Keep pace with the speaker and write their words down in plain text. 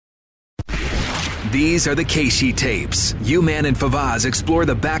These are the Keishi tapes. U-Man and Favaz explore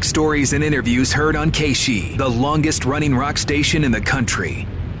the backstories and interviews heard on Keishi, the longest-running rock station in the country.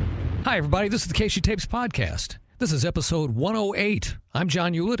 Hi, everybody. This is the Keishi Tapes podcast. This is episode 108. I'm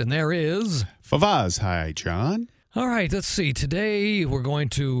John Hewlett, and there is... Favaz. Hi, John. All right, let's see. Today, we're going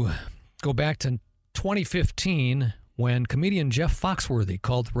to go back to 2015 when comedian Jeff Foxworthy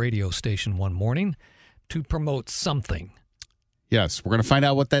called the radio station one morning to promote something. Yes, we're going to find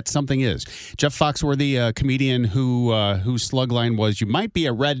out what that something is. Jeff Foxworthy, a comedian whose slugline was, "You might be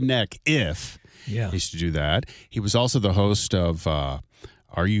a redneck if." Yeah. He used to do that. He was also the host of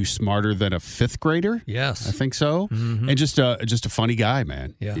Are You Smarter Than a Fifth Grader? Yes. I think so. Mm-hmm. And just a funny guy,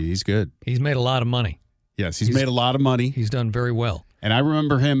 man. Yeah. He's good. He's made a lot of money. Yes, he's made a lot of money. He's done very well. And I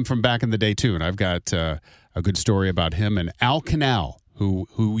remember him from back in the day, too. And I've got a good story about him and Al Canal,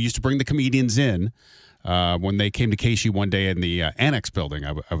 who used to bring the comedians in when they came to Keishi one day in the Annex building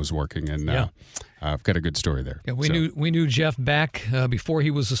I was working. And I've got a good story there. Yeah, we knew Jeff back before he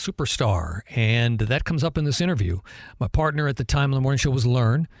was a superstar. And that comes up in this interview. My partner at the time on the morning show was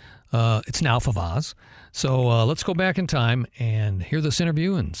Learn. It's now Favaz. So let's go back in time and hear this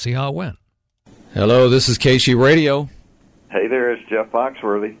interview and see how it went. Hello, this is Keishi Radio. Hey there, it's Jeff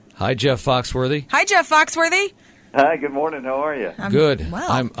Foxworthy. Hi, Jeff Foxworthy. Hi, Jeff Foxworthy. Hi, good morning. How are you? Good.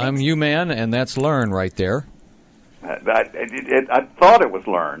 Well, I'm U-Man, and that's Learn right there. I thought it was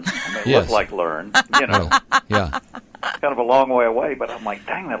Learn. I mean, it Yes. looked like Learn. You know, Yeah, kind of a long way away, but I'm like,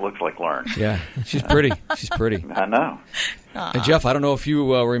 dang, that looks like Learn. yeah. She's pretty. She's pretty. I know. Hey, Jeff, I don't know if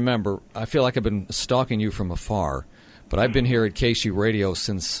you remember. I feel like I've been stalking you from afar, but I've been here at Keishi Radio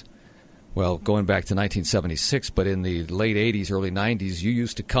since, well, going back to 1976, but in the late 80s, early 90s, you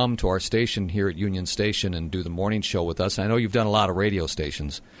used to come to our station here at Union Station and do the morning show with us. I know you've done a lot of radio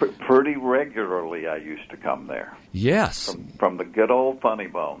stations. Pretty regularly, I used to come there. Yes. From the good old Funny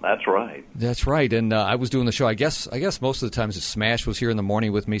Bone. That's right. That's right. And I was doing the show. I guess most of the times Smash was here in the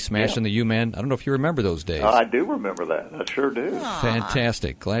morning with me, Smash and the U-Man. I don't know if you remember those days. I do remember that. I sure do.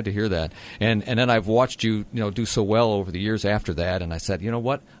 Fantastic. Glad to hear that. And then I've watched you, do so well over the years after that, and I said, you know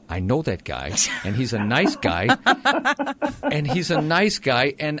what? I know that guy, and he's a nice guy,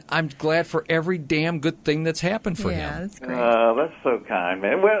 and I'm glad for every damn good thing that's happened for him. Yeah, that's great. That's so kind,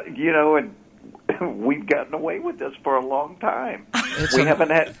 man. Well, and we've gotten away with this for a long time. We haven't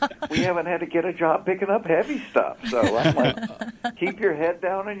had to get a job picking up heavy stuff. So I'm like, keep your head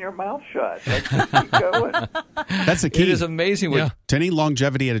down and your mouth shut. Let's just keep going. That's the key. It is amazing. To any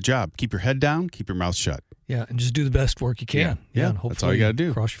longevity at a job. Keep your head down, keep your mouth shut. Yeah, and just do the best work you can. Yeah, and hopefully that's all you got to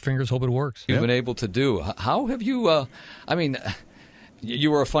do. Cross your fingers, hope it works. You've been able to do. How have you,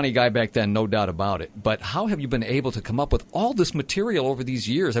 you were a funny guy back then, no doubt about it, but how have you been able to come up with all this material over these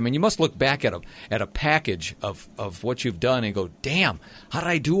years? I mean, you must look back at a package of what you've done and go, damn, how did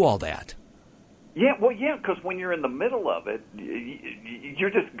I do all that? Yeah, because when you're in the middle of it, you're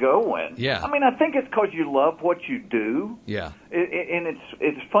just going. Yeah. I mean, I think it's because you love what you do. Yeah. And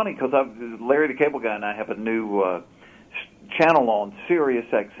it's funny because Larry the Cable Guy and I have a new channel on Sirius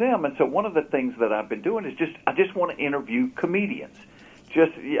XM, and so one of the things that I've been doing is I just want to interview comedians.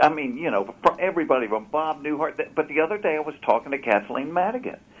 For everybody from Bob Newhart. But the other day I was talking to Kathleen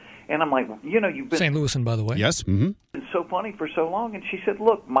Madigan. And I'm like, you've been... St. Louisan, by the way. Yes. Mm-hmm. It's so funny for so long. And she said,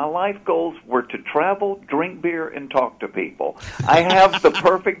 look, my life goals were to travel, drink beer, and talk to people. I have the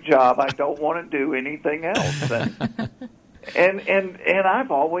perfect job. I don't want to do anything else. And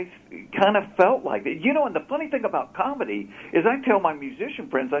I've always kind of felt like that. And the funny thing about comedy is I tell my musician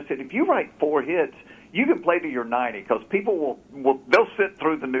friends, I said, if you write 4 hits, you can play to your 90 because people they'll sit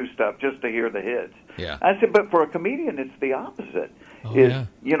through the new stuff just to hear the hits. Yeah. I said, but for a comedian, it's the opposite.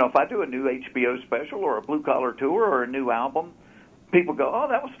 If I do a new HBO special or a blue collar tour or a new album, people go, "Oh,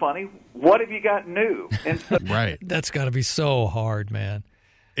 that was funny. What have you got new?" And so, right. That's got to be so hard, man.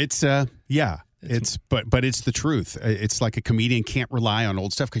 It's but it's the truth. It's like a comedian can't rely on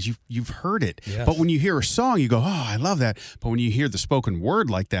old stuff because you've heard it. Yes. But when you hear a song, you go, "Oh, I love that." But when you hear the spoken word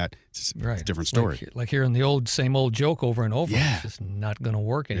like that, it's a different story. Like hearing the same old joke over and over. Yeah. It's just not going to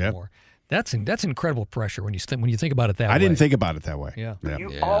work anymore. Yep. That's incredible pressure when you think about it that way. I didn't think about it that way. Yeah.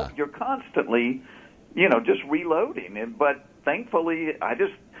 You're constantly, just reloading. But thankfully,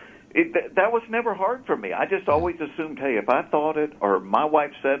 that was never hard for me. I just always assumed, hey, if I thought it or my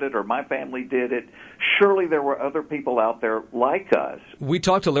wife said it or my family did it, surely there were other people out there like us. We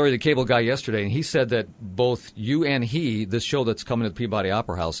talked to Larry the Cable Guy yesterday, and he said that both you and this show that's coming to the Peabody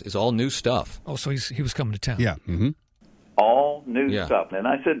Opera House, is all new stuff. Oh, so he was coming to town. Yeah. Mm-hmm. All new stuff. And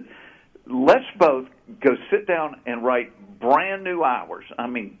I said, let's both go sit down and write brand new hours. I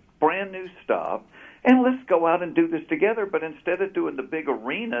mean, brand new stuff. and let's go out and do this together. But instead of doing the big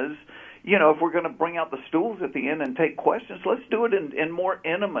arenas, if we're going to bring out the stools at the end and take questions, let's do it in more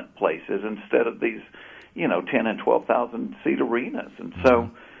intimate places instead of these, 10 and 12,000 seat arenas. And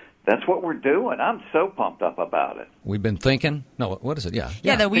so that's what we're doing. I'm so pumped up about it. We've been thinking. No, what is it? Yeah.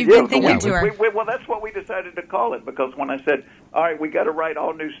 That we've been thinking tour. Well, that's what we decided to call it, because when I said, all right, we got to write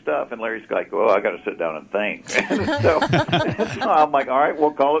all new stuff, and Larry's like, well, I got to sit down and think. so I'm like, all right,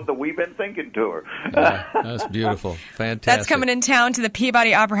 we'll call it the We've Been Thinking Tour. That's beautiful. Fantastic. That's coming in town to the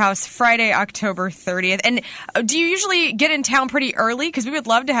Peabody Opera House Friday, October 30th. And do you usually get in town pretty early? Because we would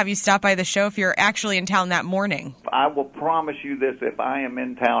love to have you stop by the show if you're actually in town that morning. I will promise you this. If I am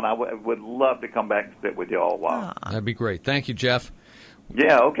in town, I would love to come back and sit with you all a while. That'd be great. Thank you, Jeff.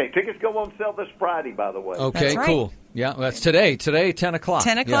 Yeah, okay. Tickets go on sale this Friday, by the way. Okay, that's right. Cool. Yeah, that's today. Today, 10 o'clock.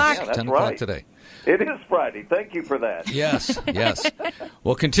 10 o'clock. Yes, Yeah, that's 10 o'clock right. today. It is Friday. Thank you for that. Yes.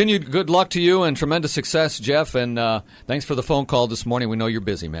 Well, continued good luck to you and tremendous success, Jeff. And thanks for the phone call this morning. We know you're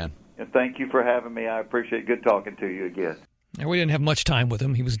busy, man. And thank you for having me. I appreciate good talking to you again. And we didn't have much time with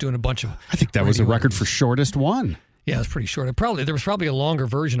him. He was doing a bunch of... I think that was a record for shortest one. Yeah, it's pretty short. There was probably a longer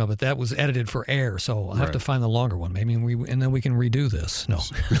version of it that was edited for air, so I'll have to find the longer one. Maybe and then we can redo this. No.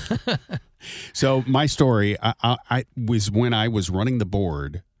 So my story I was when I was running the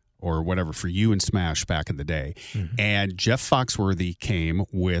board or whatever for you and Smash back in the day, and Jeff Foxworthy came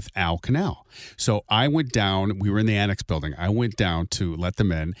with Al Canal. So I went down. We were in the Annex building. I went down to let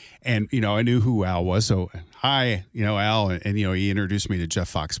them in, and I knew who Al was. So hi, Al, and he introduced me to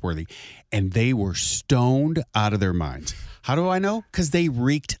Jeff Foxworthy, and they were stoned out of their minds. How do I know? Because they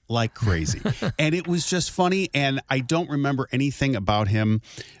reeked like crazy. And it was just funny. And I don't remember anything about him,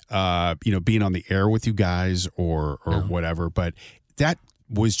 being on the air with you guys or whatever. But that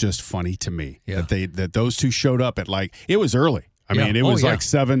was just funny to me that those two showed up at it was early. I mean, it was like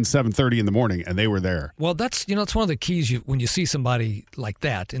 7:30 in the morning, and they were there. Well, that's it's one of the keys when you see somebody like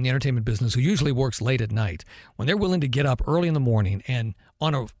that in the entertainment business who usually works late at night, when they're willing to get up early in the morning and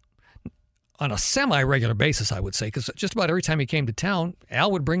on a semi-regular basis, I would say, because just about every time he came to town,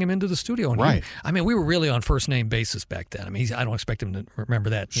 Al would bring him into the studio. And we were really on first-name basis back then. I mean, I don't expect him to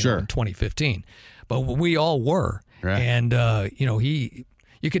remember that in 2015. But we all were. Right. And,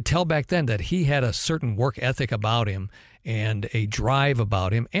 you could tell back then that he had a certain work ethic about him and a drive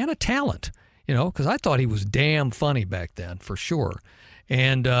about him and a talent, because I thought he was damn funny back then, for sure.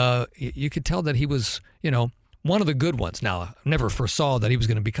 And you could tell that he was, one of the good ones. Now, I never foresaw that he was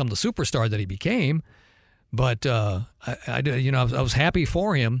going to become the superstar that he became, but I was happy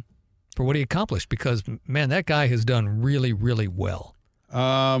for him for what he accomplished because, man, that guy has done really, really well.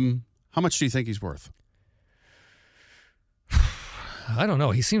 How much do you think he's worth? I don't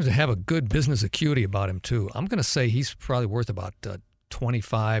know. He seems to have a good business acuity about him, too. I'm going to say he's probably worth about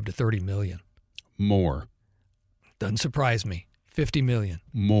 25 to 30 million. More. Doesn't surprise me. 50 million.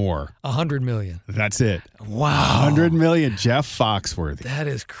 More. 100 million. That's it. Wow. 100 million. Jeff Foxworthy. That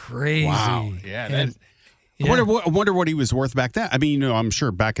is crazy. Wow. Yeah. I wonder what he was worth back then. I mean, I'm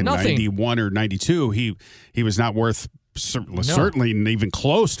sure back in 91 or 92, he was not worth certainly even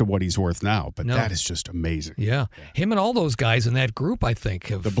close to what he's worth now. But that is just amazing. Yeah. Him and all those guys in that group, I think.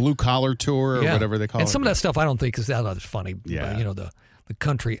 The Blue Collar Tour or whatever they call it. And some of that stuff I don't think is that funny. Yeah. The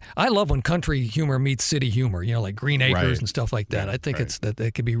country. I love when country humor meets city humor, like Green Acres and stuff like that. I think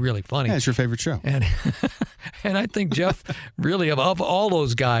it could be really funny. Yeah, it's your favorite show. And and I think Jeff really, of all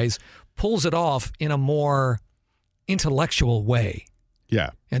those guys, pulls it off in a more intellectual way. Yeah.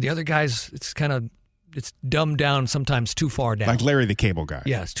 And the other guys, it's dumbed down, sometimes too far down. Like Larry the Cable Guy.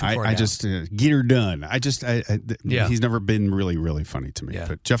 Yeah, it's too far down. I just get her done. He's never been really, really funny to me. Yeah.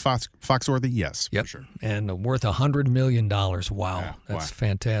 But Jeff Foxworthy, yes, for sure. And worth $100 million. Wow. That's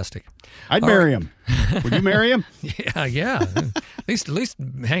fantastic. I'd marry him. Would you marry him? Yeah. At least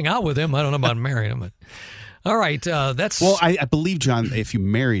hang out with him. I don't know about marrying him. But. All right. That's. Well, I believe, John, if you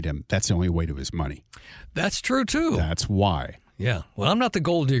married him, that's the only way to his money. That's true, too. That's why. Yeah. Well, I'm not the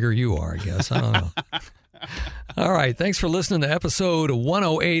gold digger you are, I guess. I don't know. All right. Thanks for listening to episode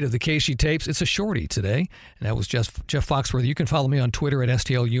 108 of the KC Tapes. It's a shorty today, and that was Jeff Foxworthy. You can follow me on Twitter at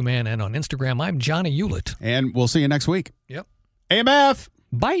STLUman and on Instagram. I'm Johnny Hewlett. And we'll see you next week. Yep. AMF.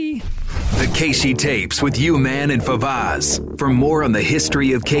 Bye. The KC Tapes with U-Man and Favaz. For more on the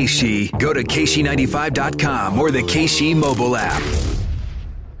history of KC, go to KC95.com or the KC mobile app.